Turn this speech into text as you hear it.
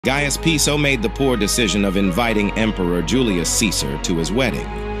Gaius Piso made the poor decision of inviting Emperor Julius Caesar to his wedding.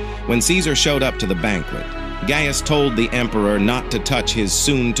 When Caesar showed up to the banquet, Gaius told the emperor not to touch his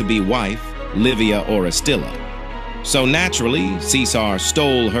soon-to-be wife, Livia or Attila. So naturally, Caesar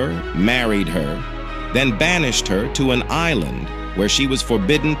stole her, married her, then banished her to an island where she was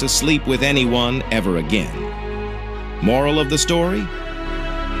forbidden to sleep with anyone ever again. Moral of the story?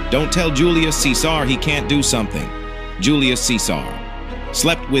 Don't tell Julius Caesar he can't do something. Julius Caesar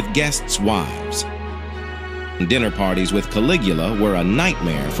slept with guests' wives. Dinner parties with Caligula were a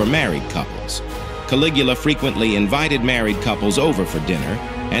nightmare for married couples. Caligula frequently invited married couples over for dinner,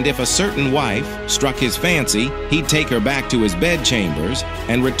 and if a certain wife struck his fancy, he'd take her back to his bedchambers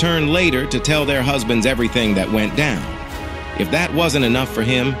and return later to tell their husbands everything that went down. If that wasn't enough for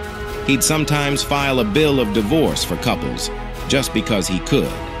him, he'd sometimes file a bill of divorce for couples just because he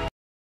could.